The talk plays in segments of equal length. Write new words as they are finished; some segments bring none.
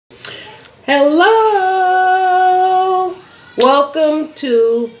Hello! Welcome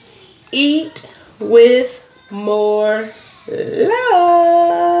to Eat with More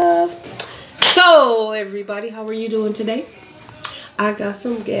Love. So, everybody, how are you doing today? I got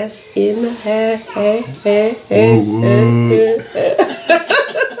some guests in the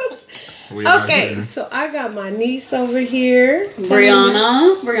Okay, so I got my niece over here,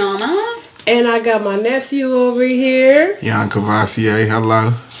 Brianna. And I got my nephew over here, Jan Cavassier.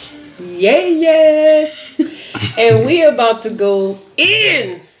 Hello. Yes. And we about to go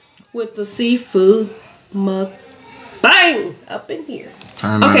in with the seafood mukbang up in here.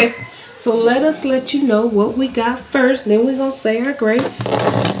 Okay, so let you know what we got first. Then we're going to say our grace.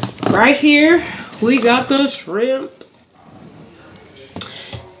 Right here, we got the shrimp.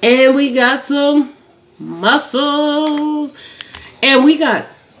 And we got some mussels. And we got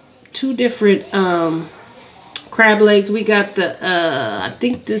two different crab legs. We got the I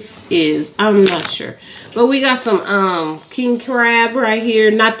think this is, I'm not sure, but we got some king crab right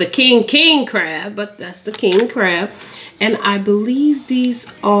here. Not the king crab, but that's the king crab. And I believe these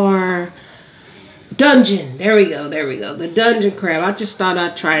are dungeon. There we go, the dungeon crab. I just thought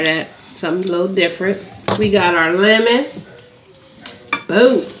I'd try that, something a little different. We got our lemon.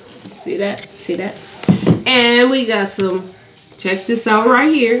 Boom. See that, and we got some, check this out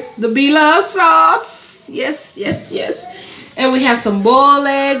right here, the Blove sauce. Yes. And we have some boiled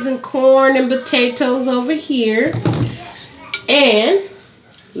eggs and corn and potatoes over here. And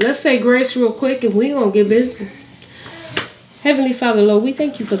let's say grace real quick and we're going to get busy. Heavenly Father, Lord, we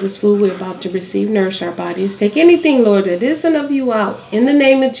thank you for this food we're about to receive. Nourish our bodies. Take anything, Lord, that isn't of you out. In the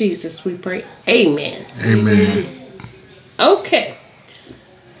name of Jesus, we pray. Amen. Amen. Okay.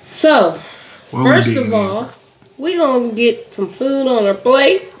 So, first of all, we're going to get some food on our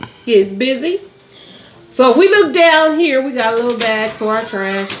plate. Get busy. So if we look down here, we got a little bag for our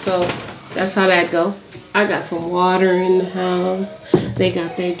trash. So that's how that go. I got some water in the house. They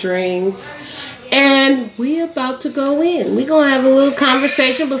got their drinks. And we about to go in. We're going to have a little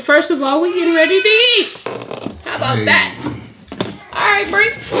conversation. But first of all, we getting ready to eat. How about that? All right,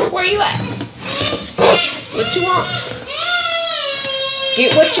 Bree. Where you at? What you want?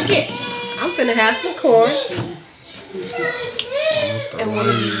 Get what you get. I'm finna have some corn. And one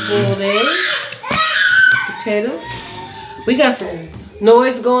of these boiled eggs. Potatoes. We got some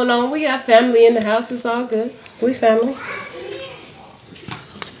noise going on. We got family in the house. It's all good. We family.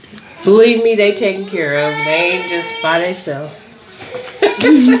 Believe me, they taken care of. They ain't just by themselves.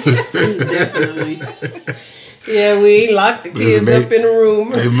 Definitely. Yeah, we locked the kids up in the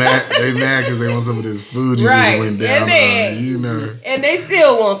room. They mad because they want some of this food you just went down on, And they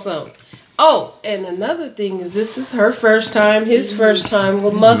still want some. Oh, and another thing is this is her first time, his first time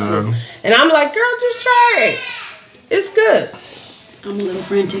with mussels. And I'm like, girl, just try it. It's good. I'm a little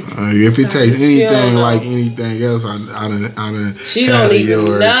frantic. If it tastes anything like anything else, I done she don't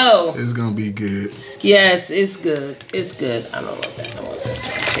even know. It's going to be good. Yes, it's good. It's good. I don't want that. I want this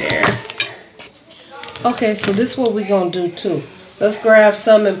right there. Okay, so this is what we're going to do too. Let's grab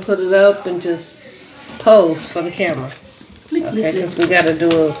some and put it up and just pose for the camera. Okay, because we got to do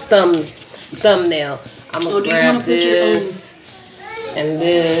a thumbnail. I'm going to grab this and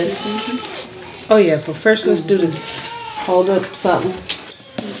this. Oh yeah, but first let's do this. Hold up something.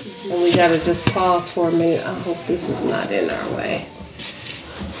 And we got to just pause for a minute. I hope this is not in our way.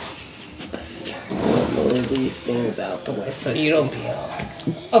 Let's see. Move these things out the way so you don't be on.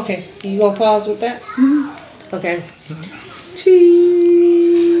 Okay, you going to pause with that? Okay. Cheese.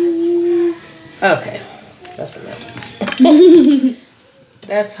 Okay. That's enough.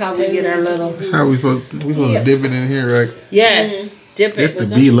 That's how we get our little. That's how we supposed to dip it in here, right? Yes, dip it. It's the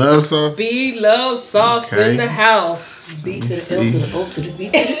Blove sauce. Blove sauce in the house. B to the L to the O to the B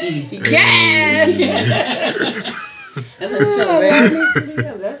to the E. Yes.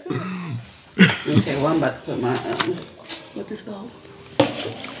 That's it. Okay, well I'm about to put my what this called?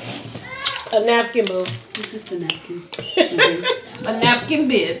 A napkin, boo. This is the napkin. A napkin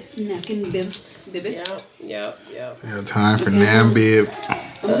bib. Napkin bib. Yep. Yeah, time for nam bib.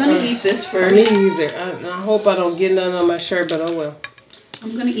 I'm gonna eat this first. Me either. I hope I don't get none on my shirt, but oh well.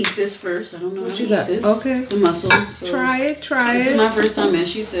 I'm gonna eat this first. I don't know what how you to got. eat this. Okay. The mussel. So try it. This is my first time, as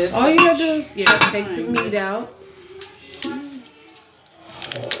she said. All you gotta do is take the meat out.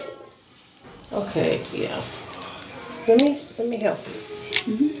 Okay. Yeah. Let me help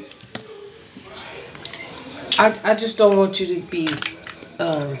you. I just don't want you to be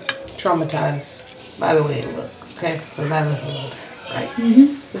traumatized by the way it looks. Okay, so that'll help, right?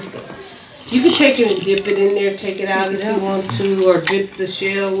 Let's go. You can take it and dip it in there, take it out if you want to, or dip the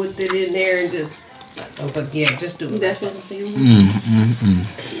shell with it in there and just, but yeah, just do it. That's supposed to stay on.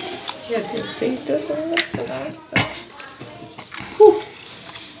 Yeah, see this one?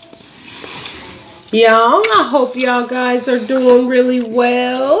 Y'all, I hope y'all guys are doing really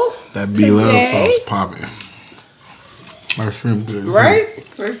well. That Blove sauce popping. My shrimp good. Right?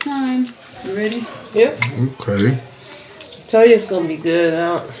 First time. You ready? Yep. Okay. Tell you it's gonna be good.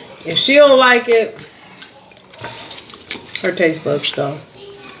 If she don't like it, her taste buds go.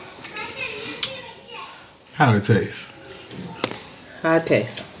 How it taste? How it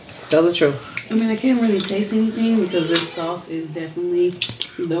tastes. Tell the truth. I mean, I can't really taste anything because this sauce is definitely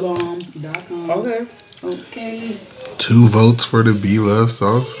thebomb.com. Okay. Okay. 2 votes for the Blove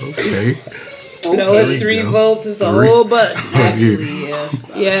sauce. Okay. No, it's 3 votes. It's a whole bunch. Actually, yes.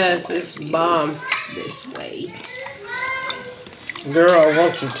 Yes, it's bomb. This way. Girl, I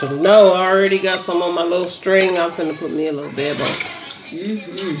want you to know. I already got some on my little string. I'm finna put me a little bit on.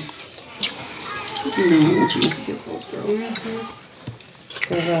 Mm-hmm. You know how much you used to get folks, girl.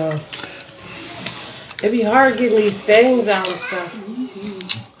 It be hard getting these stains out and stuff.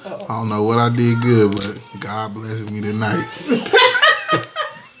 I don't know what I did good, but God blessed me tonight.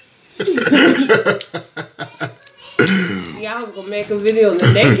 See, I was gonna make a video, and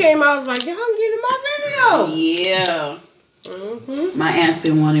then they came out. I was like, "Y'all getting my video?" Yeah. My aunt's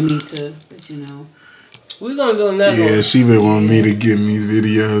been wanting me to, but you know. We're gonna do another one. Yeah, she been wanting me to get in these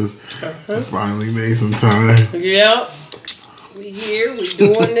videos. I finally made some time. Yep. We here. We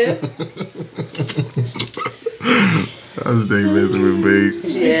doing this. I stay messing with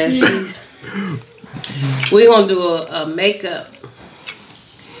babes. Yeah, we're gonna do a makeup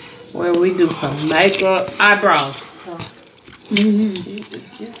where we do some makeup, eyebrows.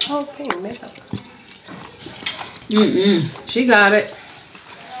 Oh, pink makeup. She got it.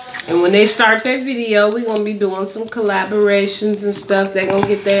 And when they start their video, we're gonna be doing some collaborations and stuff. They're gonna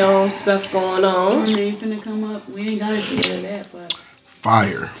get their own stuff going on. They ain't finna come up. We ain't gotta do that, but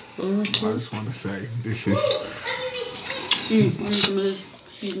Fire. I just want to say, this is...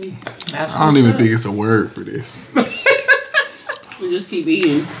 Excuse me. I don't even think it's a word for this. We just keep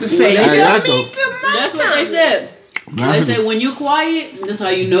eating. Say, that's what they said. They said when you quiet, that's how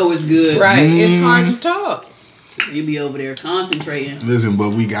you know it's good. Right. It's hard to talk. You be over there concentrating. Listen,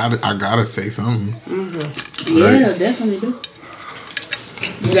 but I gotta say something. Yeah, definitely do.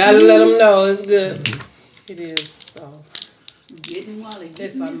 You gotta let them know it's good. It is. So. Getting while it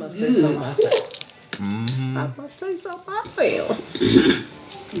If I must say so myself. I must say so myself.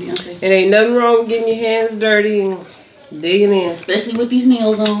 It ain't nothing wrong with getting your hands dirty and digging in. Especially with these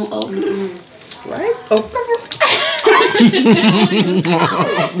nails on. Oh. Right? Oh.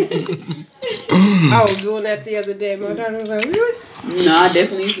 I was doing that the other day. My daughter was like, really? No, I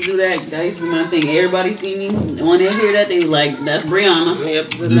definitely used to do that. That used to be my thing. Everybody see me. When they hear that, they was like, that's Brianna. Yep,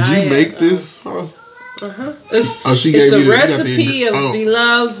 did you make this? It's a recipe of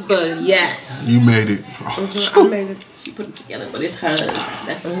Blove's, but yes. You made it. I made it. She put it together, but it's hers.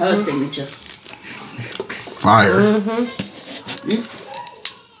 That's her signature. Fire.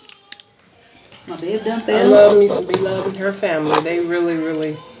 My babe done I fell. love me some Blove and her family. They really,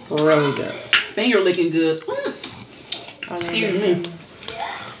 really, really good. Finger licking good. Excuse me.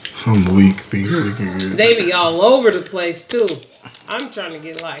 I'm weak. Finger looking good. They be all over the place too. I'm trying to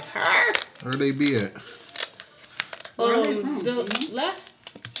get like her. Where they be at? Where are they from?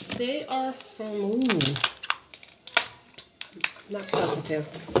 They are from. Not positive.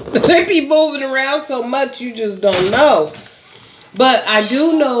 They be moving around so much you just don't know. But I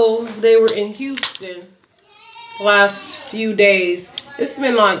do know they were in Houston last few days. It's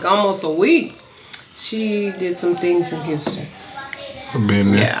been like almost a week. She did some things in Houston. I've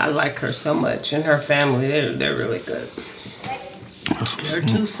been there. Yeah, I like her so much. And her family, they're really good. Her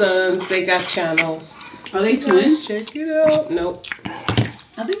 2 sons, they got channels. Are they twins? Check it out. Nope.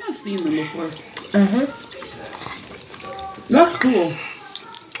 I think I've seen them before. That's cool.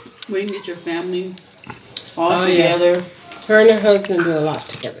 Where you can get your family all together. Yeah. Her and her husband do a lot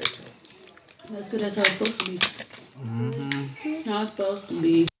together too. That's good. That's how it's supposed to be. How it's supposed to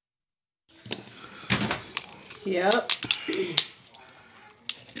be. Yep.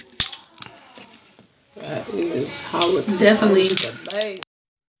 That is how it's definitely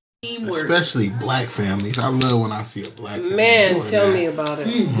teamwork. Especially black families. I love when I see a black family. Man, tell me about it.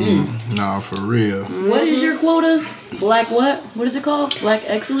 No, for real. What is your quota? Black what? What is it called? Black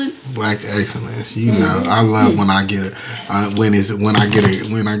excellence? Black excellence. You know, I love when I get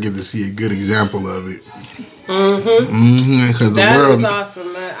when I get to see a good example of it. Because that is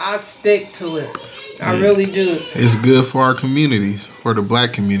awesome, man. I'd stick to it. I really do. It's good for our communities, for the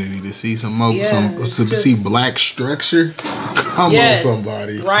black community, to see see black structure. Come on,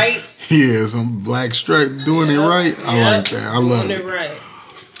 somebody. Right? Yeah, some black structure doing it right. I like that. I love it. Right.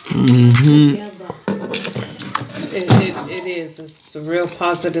 It is. It's a real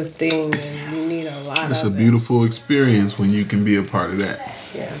positive thing, and you need a lot of it. It's a beautiful experience when you can be a part of that.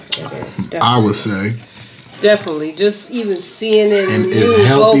 Yeah, it is. Definitely. I would say. Definitely. Just even seeing it and it's you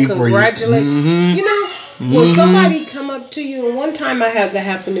healthy go for you. congratulate. You know, when somebody come up to you, and one time I had that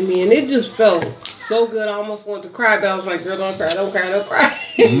happen to me, and it just felt so good. I almost wanted to cry, but I was like, girl, don't cry, don't cry, don't cry.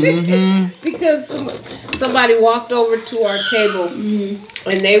 Because somebody walked over to our table,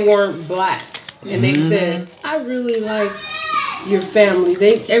 and they weren't black. And they said, I really like your family.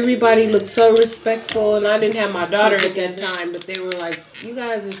 Everybody looked so respectful, and I didn't have my daughter at that time, but they were like, you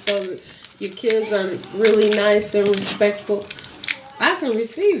guys are so, your kids are really nice and respectful. I can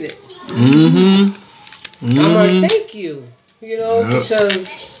receive it. I'm like, thank you. You know,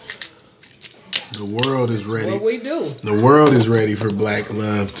 because the world is ready. what we do. The world is ready for black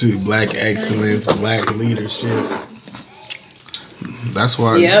love too, black excellence, black leadership. That's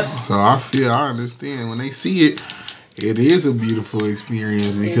why. So I understand when they see it. It is a beautiful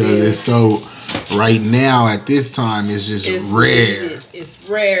experience because it's so. Right now, at this time, it's just rare. It's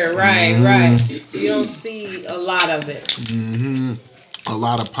rare, right. You don't see a lot of it. A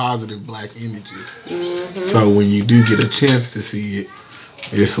lot of positive black images. So when you do get a chance to see it,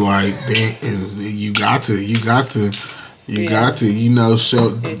 it's like you got to, you know,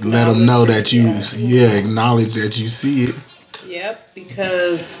 let them know that you, acknowledge that you see it. Yep,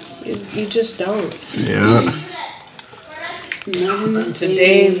 because you just don't. Yeah.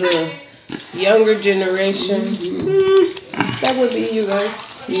 Today, the younger generation, that would be you guys.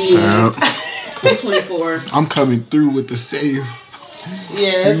 I'm 24. I'm coming through with the save.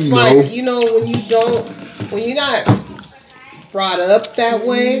 Yeah, it's like, you know, when you're not brought up that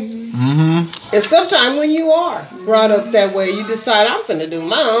way, and sometimes when you are brought up that way, you decide, I'm finna do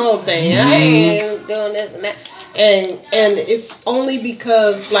my own thing. I ain't doing this and that. And it's only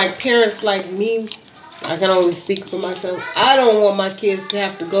because, like, parents like me, I can only speak for myself. I don't want my kids to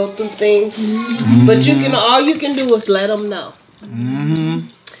have to go through things, but all you can do is let them know.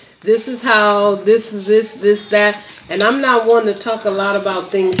 This is how, this is this, that. And I'm not one to talk a lot about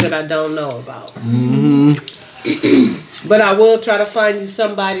things that I don't know about. But I will try to find you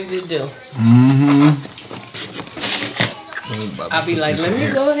somebody to do. I'll be like, let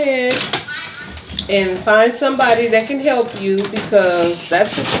me go ahead and find somebody that can help you, because that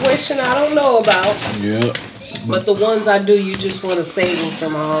situation I don't know about. Yeah. But the ones I do, you just want to save them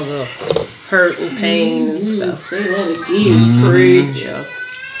from all the hurt and pain and stuff. Say that again. Preach. Yeah.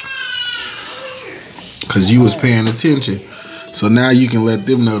 Because you was paying attention. So now you can let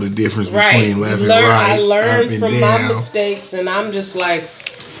them know the difference between left and right. I learned from down. my mistakes, and I'm just like,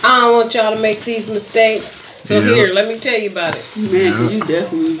 I don't want y'all to make these mistakes. So here, let me tell you about it. Man, you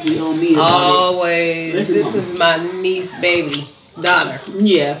definitely be on me about Always. This is my niece, baby, daughter.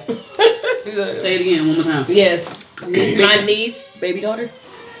 Yeah. Say it again one more time. Yes. It's my niece. Baby daughter?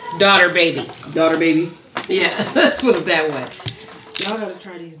 Daughter, baby. Daughter, baby. Yeah, let's put it that way. Y'all gotta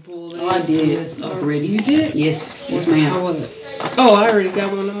try these bull eggs. Oh, I did already. You did? Yes. Yes, ma'am. How was it? Oh, I already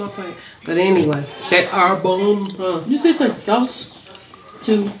got one on my plate. But anyway, they are bomb, huh? You say like sauce?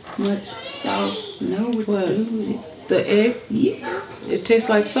 Too much sauce? No, what to do with it? The egg? Yeah. It tastes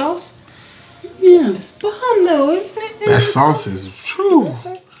like sauce? Yeah. It's bomb though, isn't it? That sauce is true.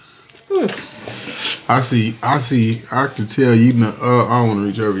 I can tell you know. I don't want to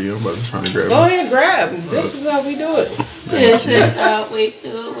reach over you. I'm about to try to grab it. Go ahead, grab. This is how we do it. This is how we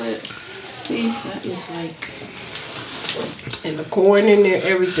do it. See, that is like. And the corn in there,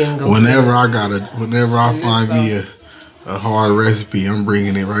 everything goes. Whenever I find me a hard recipe, I'm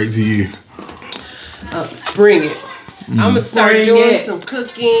bringing it right to you. Bring it. I'm gonna start doing some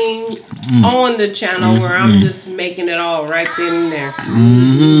cooking on the channel where I'm just making it all right then and there.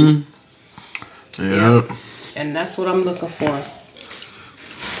 Yep. And that's what I'm looking for.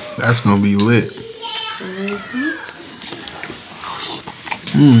 That's gonna be lit.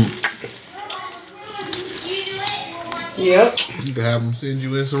 Yep. You can have them send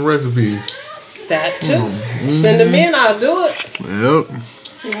you in some recipes. That too. Send them in, I'll do it. Yep.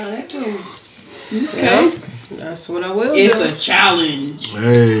 See how that goes. Okay. Yep. That's what I will do. It's a challenge.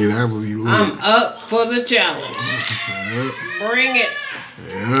 Hey, that would be lit. I'm up for the challenge. Yep. Bring it.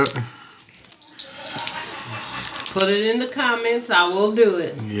 Yep. Put it in the comments. I will do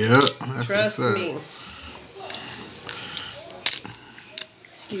it. Yep. That's Trust me.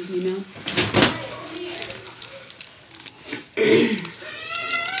 Excuse me now. I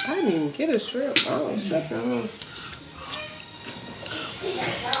didn't even get a shrimp. Oh, shut that off.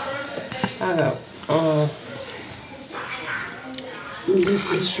 I got this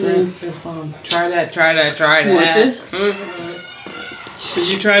is shrimp. This one. Try that. You want this? Did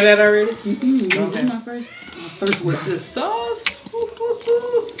you try that already? Mm-hmm. Okay. My first with the sauce.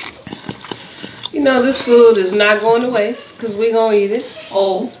 You know, this food is not going to waste because we're going to eat it.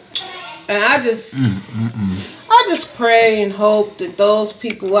 Oh. And I just pray and hope that those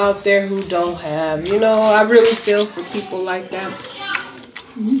people out there who don't have, you know, I really feel for people like that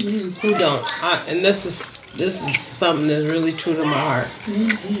who don't. And this is something that's really true to my heart.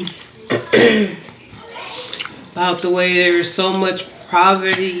 About the way there's so much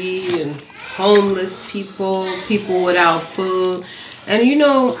poverty and homeless people without food. And you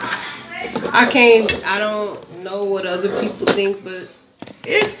know, I don't know what other people think, but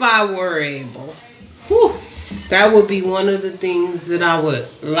if I were able, that would be one of the things that I would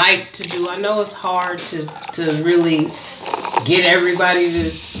like to do. I know it's hard to really get everybody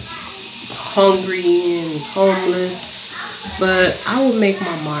that's hungry and homeless, but I would make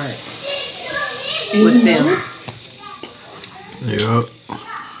my mark with them. Yep.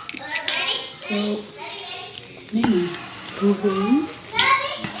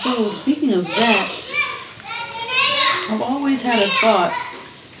 So speaking of that, I've always had a thought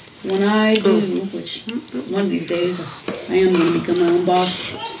when I do, which one of these days I am going to become my own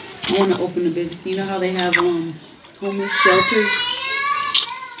boss. I want to open a business. You know how they have homeless shelters?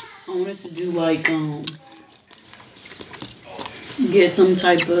 I wanted to do like get some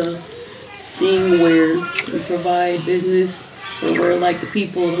type of thing where we provide business for where like the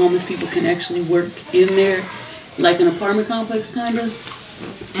homeless people can actually work in there, like an apartment complex kind of,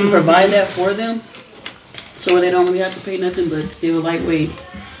 and provide that for them, so they don't really have to pay nothing, but still lightweight,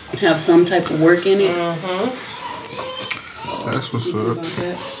 have some type of work in it. That's what's up.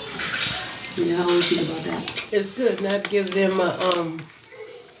 Yeah, how do you think about that? It's good. That gives them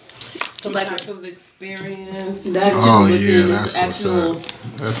some type of experience. It's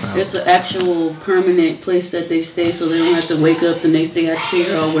an actual permanent place that they stay, so they don't have to wake up the next day, have to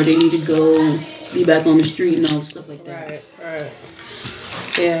figure out where they need to go, be back on the street and all stuff like that. Right.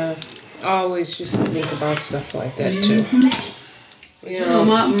 Yeah, I always used to think about stuff like that too. You know,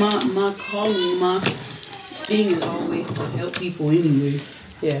 my calling, my thing is always to help people anyway.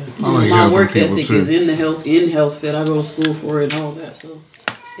 Yeah. My work ethic is in the health field. I go to school for it and all that. So.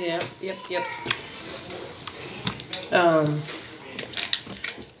 Yep.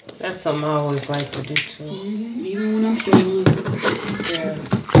 That's something I always like to do too. Even when I'm struggling. Yeah.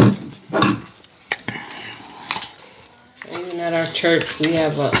 Even at our church, we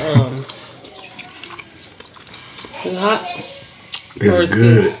have a It's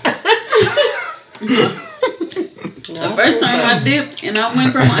good. The first time I dipped and I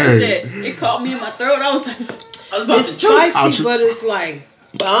went from it caught me in my throat. I was about it's to choke. spicy, but it's like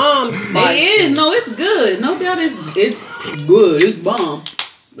bomb spicy. It is. No, it's good. No doubt it's good. It's bomb.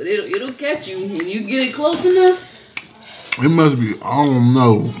 But it'll catch you when you get it close enough. It must be, I don't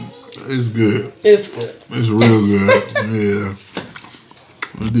know. It's good. It's good. It's real good. Yeah.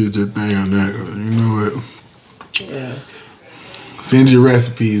 We did your thing on that. You know what? Yeah. Send your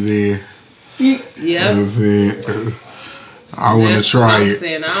recipes in. Yeah. You know what I'm saying? I want to try it.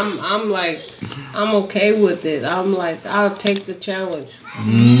 Saying. I'm like, I'm okay with it. I'm like, I'll take the challenge.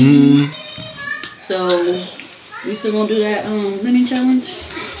 So, we still gonna do that linen challenge?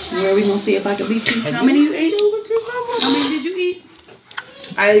 Where we gonna see if I can beat you? How many you ate? How many did you eat?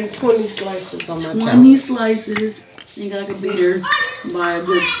 I ate 20 slices on my challenge. 20 slices. Think I could beat her by a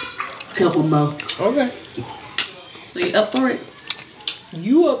good couple more. Okay. So you up for it?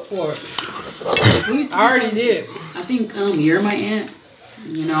 You up for it? I already did. I think you're my aunt.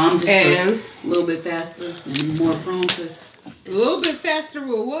 You know, I'm just a little bit faster and more prone to. A little bit faster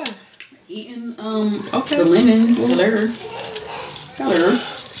with what? Eating the lemons. Hello.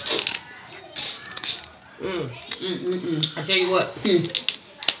 I tell you what.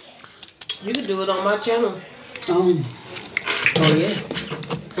 You can do it on my channel. Oh yeah.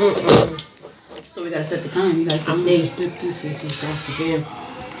 So we gotta set the time. You gotta set the just dip this in some sauce again.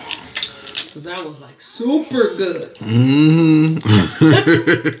 Cause that was like super good.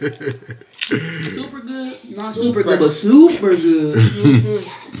 Super good. Not super good, but super good.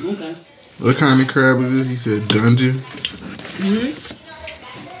 Okay. What kind of crab is this? He said dungeon.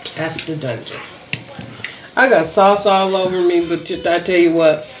 That's the dungeon. I got sauce all over me, but just I tell you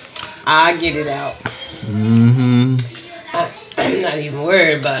what, I get it out. I'm not even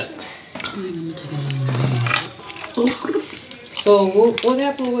worried about it. So what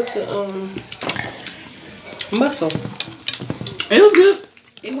happened with the mussel? It was good.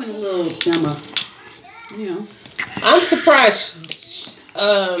 It went a little I'm surprised.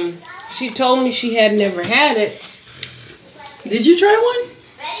 She told me she had never had it. Did you try one?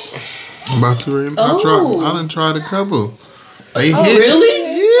 I'm about to. I done tried a couple. They Oh, hit.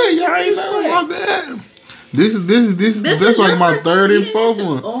 really? Yeah, y'all ain't never my bad. This that's like my third and fourth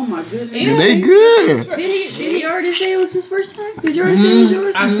one. Oh my goodness. Yeah, they good. Did he already say it was his first time? Did you already say it was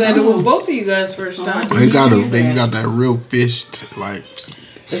yours? I said it was both of you guys' first time. They got that real fish like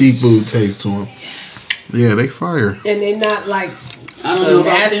seafood taste to them. Yeah, they fire. And they not like I don't know about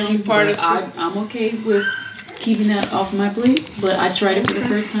nasty them, part of but I'm okay with keeping that off my plate. But I tried it for the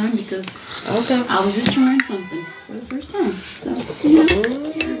first time because I was just trying something for the first time. So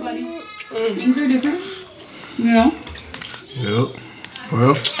everybody's things are different. You know? Yep.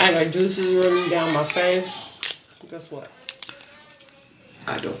 Well, I got juices running down my face. Guess what?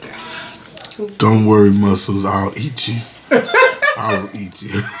 I don't care. don't worry, Muscles. I'll eat you. I will eat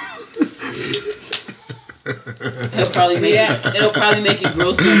you. It'll probably make it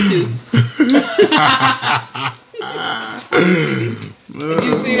grow some too. Did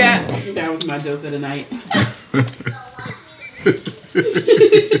you see that? That was my joke of the night.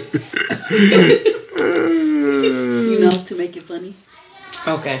 You know, to make it funny.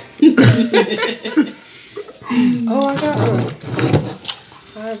 Okay. Oh, I got one.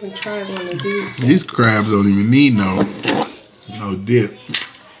 I haven't tried one of these. These crabs don't even need no dip.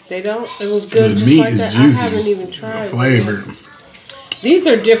 They don't? It was good The just meat like is that? juicy. I haven't even tried Flavor. one. These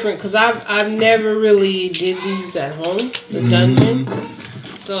are different because I've never really did these at home, the dungeon.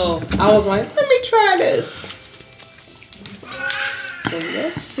 So I was like, let me try this. So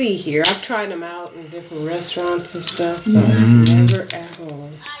let's see here. I've tried them out in different restaurants and stuff, but never at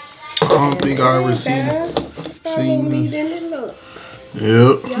home. I don't think I ever seen meat in it. Look. Yep.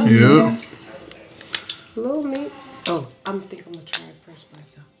 Y'all see Yep. that? Little meat. Oh, I think I'm gonna try it first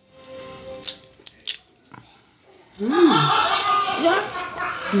myself.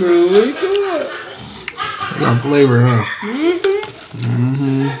 Really good. They got flavor, huh?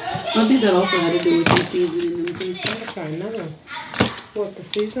 I think that also had to do with the seasoning them too. I'll try another one. What, the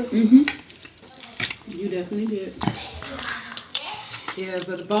season? You definitely did. Yeah,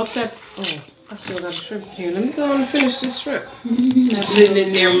 but about that, I still got the shrimp here. Let me go on and finish this shrimp. Sitting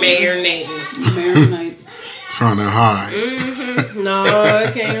in there marinating. Marinite. Trying to hide. No,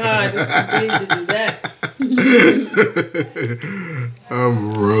 I can't hide. It's too big to do that.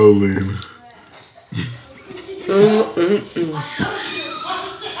 I'm rolling.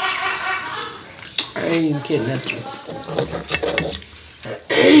 I ain't even kidding. That's it.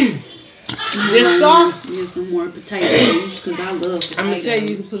 This sauce, Get some more potatoes because I love potatoes. I'm gonna tell you,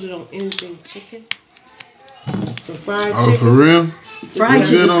 you can put it on anything. Chicken, some fried Oh, chicken. for real? fried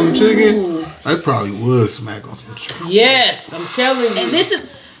Good on the chicken? Ooh. I probably would smack on some chicken. Yes, I'm telling you. And this is,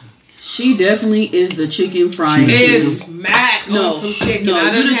 she definitely is the chicken frying. She queen. is mad on No, some chicken. no, I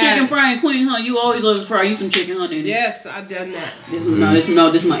you done the had- chicken frying queen, huh? You always love to fry you some chicken, huh, Nanny? Yes, I done that. This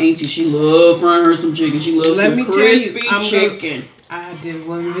is my auntie. She love frying her some chicken. She loves Let some me tell you, crispy I'm chicken. I did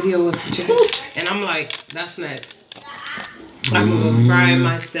one video with some chicken, and I'm like, that's next. I'm gonna go fry it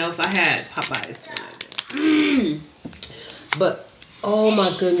myself. I had Popeyes when I did. But, oh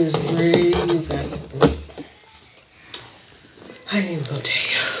my goodness, Brie, you got to be. I ain't even gonna tell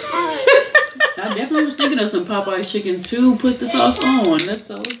you. I definitely was thinking of some Popeye's chicken to put the sauce on. That's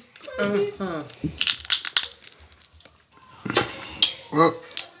so crazy. Well,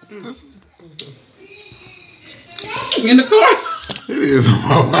 In the car. it is a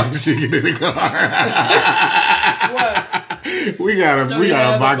lot of chicken in the car. What? we got a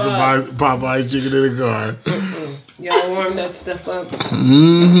have box a box. of Popeye chicken in the car. Y'all warm that stuff up.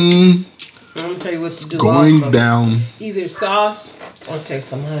 Mm-hmm. I'm gonna tell you what to do. Going also. down. Either sauce or take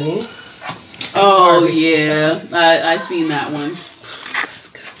some honey. Oh Barbecue yeah, sauce. I seen that one. That's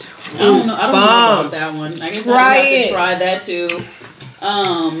good too. I don't know Bomb. about that one. I guess Try I have it. to try that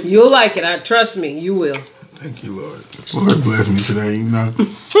too. You'll like it. I trust me. You will. Thank you, Lord. Lord bless me today, you know. I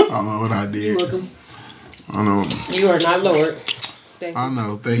don't know what I You're did. welcome. I know. You are not Lord. Thank you. I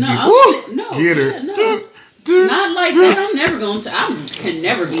know. Thank No, you. I'm Woo! saying- no, Get her. yeah, no. Dun, dun, Not like dun. that. I'm never going to. I can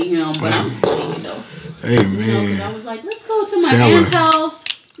never be him. But I'm just saying though. Hey, You know, 'cause I man. was like, let's go to my Tell aunt's her. house.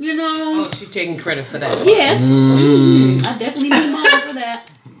 You know. Oh, she's taking credit for that. Yes. I definitely need mine for that.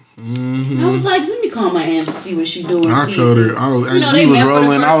 I was like, let me call my aunt to see what she's doing. I see told if- her, I was, You know, we they was met for the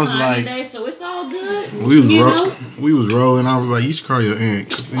rolling. I first was time like, today, so it's all good. we was rolling. I was like, you should call your aunt.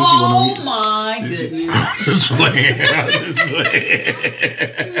 'Cause then she wanna Oh meet- my Then she- goodness. I was just playing. I was just playing.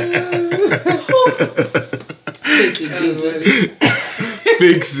 Fix it, Jesus.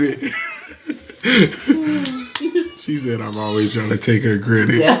 Fix it. She said I'm always trying to take her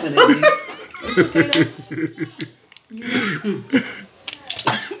credit. Definitely.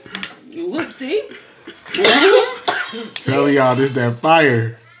 Whoopsie. Tell y'all this that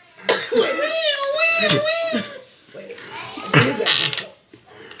fire.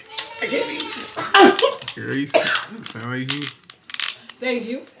 Girl, you sound like you. Thank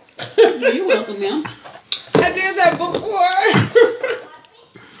you. You're welcome, ma'am. I did that before.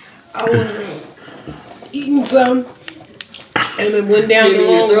 I was eating some, and it went down the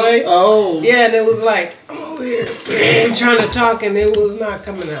wrong way. Oh. Yeah, and it was like, I'm over here trying to talk, and it was not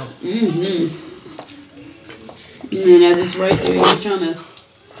coming out. Mm-hmm. And then as it's right there, you're trying to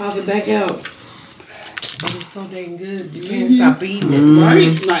pop it back out. But it's so dang good, you can't stop eating it.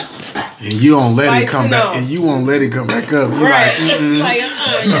 Right? Like, And you don't let it come Spicing back. up. And you won't let it come back up. You're Right. like,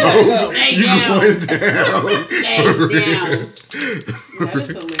 Like, stay you down. going down. Stay down. That is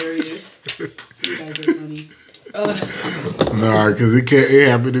hilarious. You guys are funny. oh, that's good. Nah, because it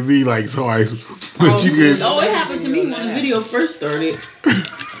happened to me like twice. But you could. Oh, it happened to me when the video first started.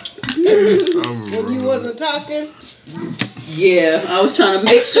 When you wasn't talking? Yeah, I was trying to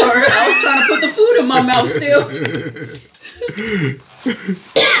make sure. I was trying to put the food in my mouth still.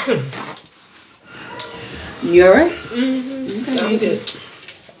 You alright? Mm-hmm. I'm good.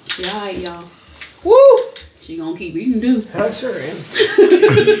 Yeah, alright, y'all. Woo! She gonna keep eating too. I sure am.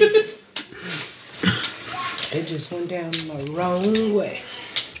 It just went down the wrong way.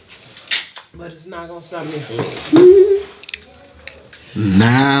 But it's not gonna stop me from eating.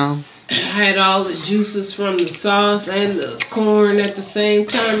 Now. I had all the juices from the sauce and the corn at the same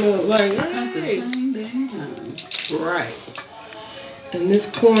time. It was like, At the hey. same damn time. Right. And this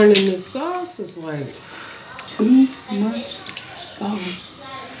corn and this sauce is like Too much sauce.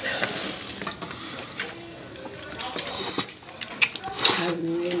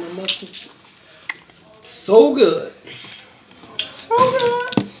 having me in my muscles. So good. So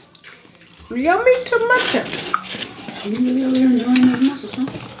good. Yummy tomato. You really over here enjoying those muscles, huh?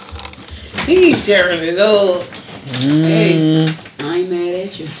 He's tearing it up. Hey. I ain't mad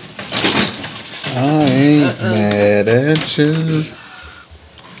at you. I ain't mad at you.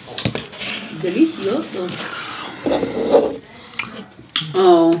 Delicioso.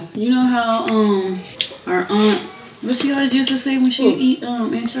 Oh, you know how our aunt, what she always used to say when she eat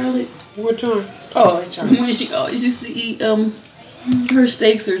Aunt Charlotte? Which one? Oh, it's When she always used to eat her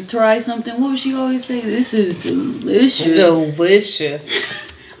steaks or try something, what would she always say? This is delicious. delicious.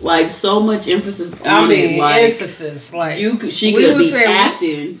 Like so much emphasis on it. Like emphasis. Like she we could would be say,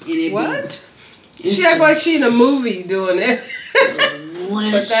 acting and it what? She act like she in a movie doing it.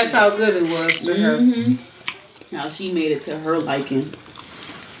 But that's how good it was to her. How she made it to her liking.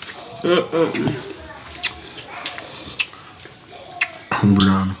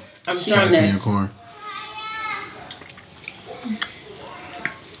 Brianna. I'm She's trying next. Your corn.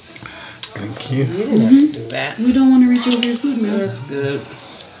 Thank you. You didn't have to do that. We don't want to reach over your food, man. That's good.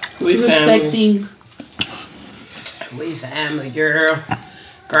 We're respecting. We family, girl.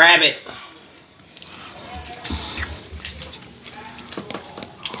 Grab it.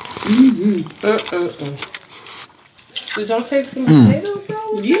 Did y'all take some potatoes,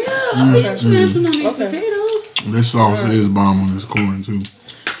 y'all? Yeah, I've been smashing on these potatoes. This sauce is bomb on this corn too.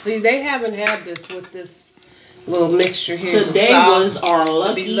 See, they haven't had this with this little mixture here. Today was our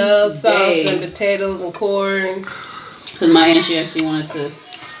lucky Blove sauce day. and potatoes and corn. Because my aunt, she actually wanted to,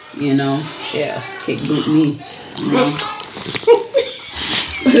 you know, Yeah. kick boot me. You know.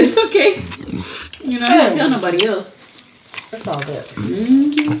 But it's okay. You know, I didn't tell nobody else. That's all good.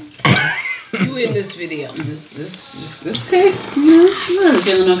 Mm-hmm. You in this video. Just it's okay. You know, I'm not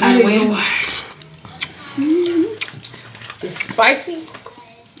feeling no kind of way. It's spicy.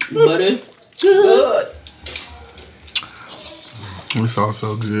 But it's good. Good. This sauce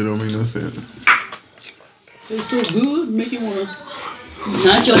so good. Don't make no sense. It's so good. Make you wanna.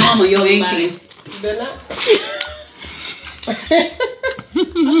 Not your mama, your auntie. They're not. I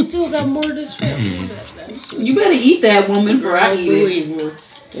still got more of this shrimp. You better eat that, woman, before I eat it. Believe me.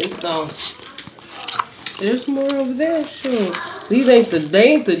 It's gone. There's more over there, sure. These ain't they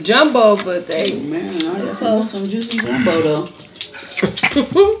ain't the jumbo, but they. Man, I just want some juicy jumbo though.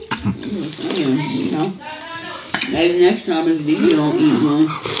 You know, maybe next time if you don't eat one.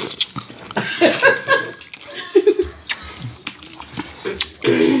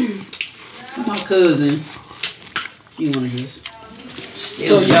 My cousin, you wanna just steal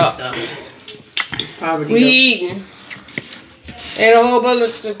So my y'all- stuff? It's poverty. We though. eating. Ain't a whole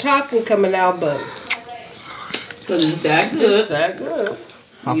bunch of talking coming out, but Cause it's that it's good. that good.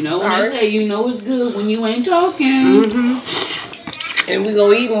 You know when Sorry. they say you know it's good when you ain't talking. And we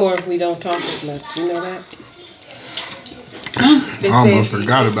gonna eat more if we don't talk as much. You know that? They I say almost if you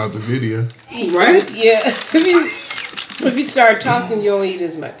forgot about the video. eat- Right? Yeah. If you start talking, you don't eat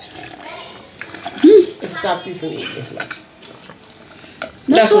as much. It stop you from eating as much.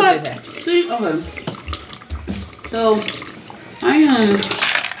 That's what they say. See, okay. So, I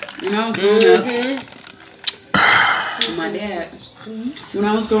When I was growing up, my dad. When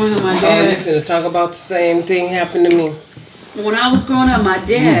I was growing up, my Oh, dad. you finna talk about the same thing happened to me. When I was growing up, my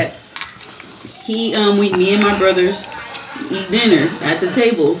dad, me and my brothers eat dinner at the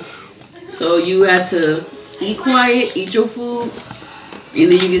table. So you have to eat quiet, eat your food, and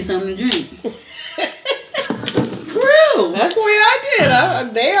then you get something to drink. For real. That's the way I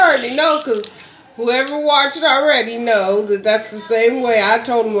did. They already know, because whoever watched already know that that's the same way. I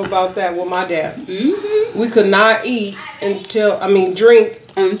told them about that with my dad. Mm-hmm. We could not eat drink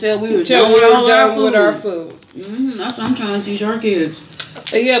until we were done with our food. Mm-hmm. That's what I'm trying to teach our kids.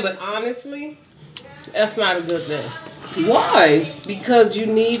 Yeah, but honestly, that's not a good thing. Why? Because you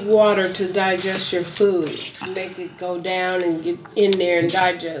need water to digest your food. Make it go down and get in there and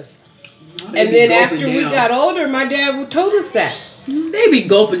digest. And then after we got older, my dad told us that. They be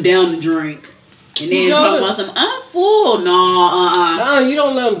gulping down the drink. And then talking about some, I'm full. No, you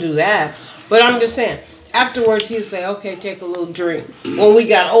don't let them do that. But I'm just saying, afterwards he'd say, okay, take a little drink. When we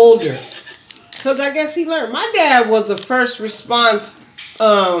got older. Because I guess he learned. My dad was a first response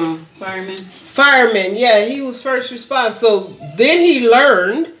fireman. Yeah, he was first response. So then he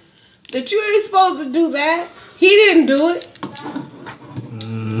learned that you ain't supposed to do that. He didn't do it.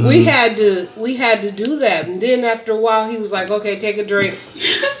 We had to do that. And then after a while he was like, okay, take a drink.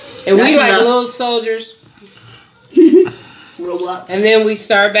 And we like little soldiers. Roll up. And then we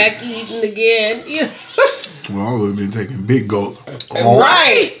start back eating again. You know? Well, I would have been taking big gulps.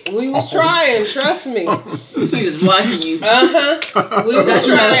 Right. We was trying, trust me. He was watching you. Uh-huh. We was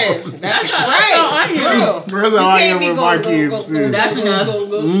trying. That's right. That's how I am with my kids, too. That's enough.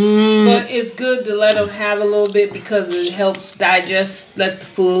 But it's good to let them have a little bit because it helps digest, let the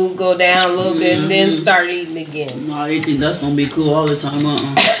food go down a little bit, and then start eating again. No, they think that's going to be cool all the time.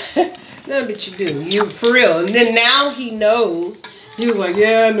 No, but you do. You for real. And then now he knows. He was like,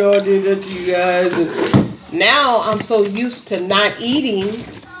 yeah, I know I did that to you guys. And now I'm so used to not eating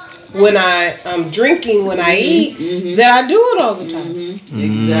when I'm drinking when I eat that I do it all the time.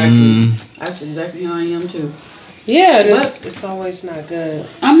 Exactly. That's exactly how I am too. Yeah, it's always not good.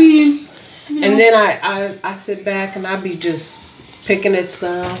 I mean, and then I sit back and I be just picking at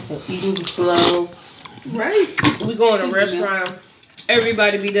stuff and eating slow. Right. We go in a restaurant.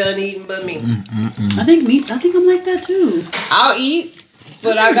 Everybody be done eating but me. I think I'm like that too. I'll eat,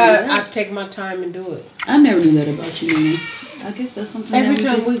 but I take my time and do it. I never knew that about you, man. I guess that's something. Every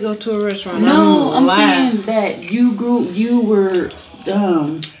time we go to a restaurant, I'm saying that you were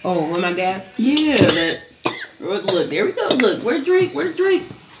Oh, with my dad? Yeah, that. Look, there we go. Look, where the drink?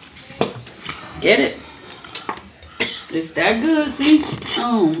 Get it? It's that good, see?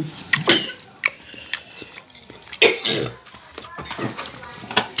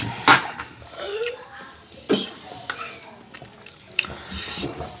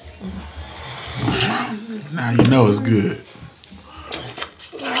 Now you know it's good.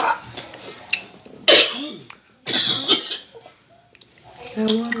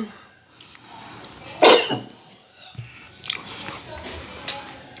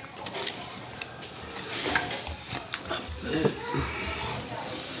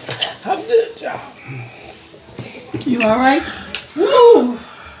 How good job? You all right? Woo!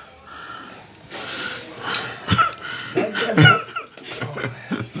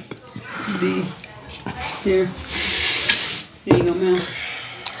 Here you go, Mel.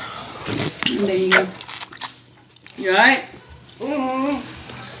 And there you go. You alright?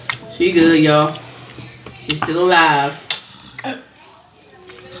 She good, y'all. She's still alive.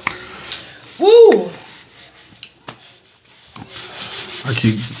 Woo!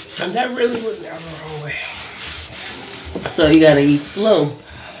 And that really went down the wrong way. So you gotta eat slow.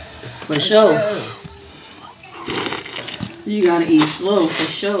 For sure. You gotta eat slow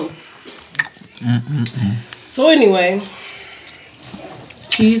for sure. So anyway,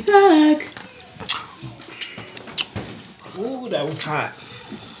 she's back. Ooh, that was hot.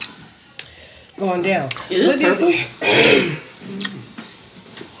 Going down. Is it purple?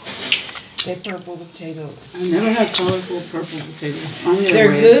 They're purple potatoes. I never had colorful purple potatoes. They're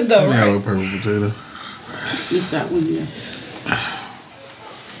red. Good though, right? Yeah, with purple potato. It's that one, yeah.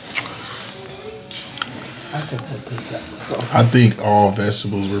 I could cut this up. So. I think all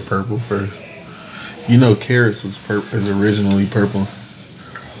vegetables were purple first. You know, carrots was originally purple.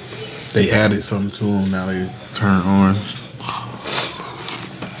 They added something to them. Now they turn orange.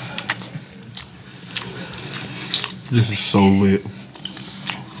 This is so lit.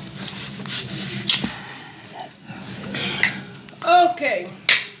 Okay.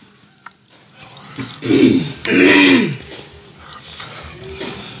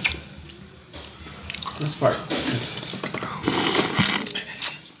 This part.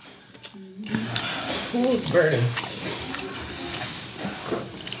 Who's burning?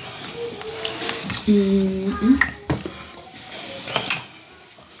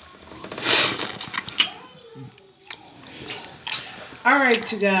 All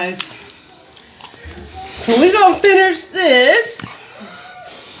right, you guys. So we're gonna finish this,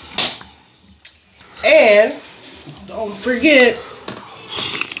 and don't forget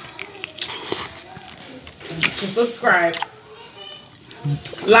to subscribe,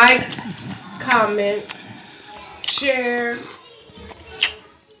 like, comment, share,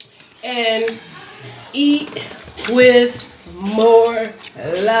 and eat with more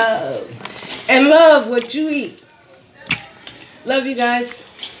love. And love what you eat. Love you guys.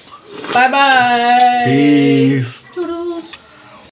 Bye-bye. Peace.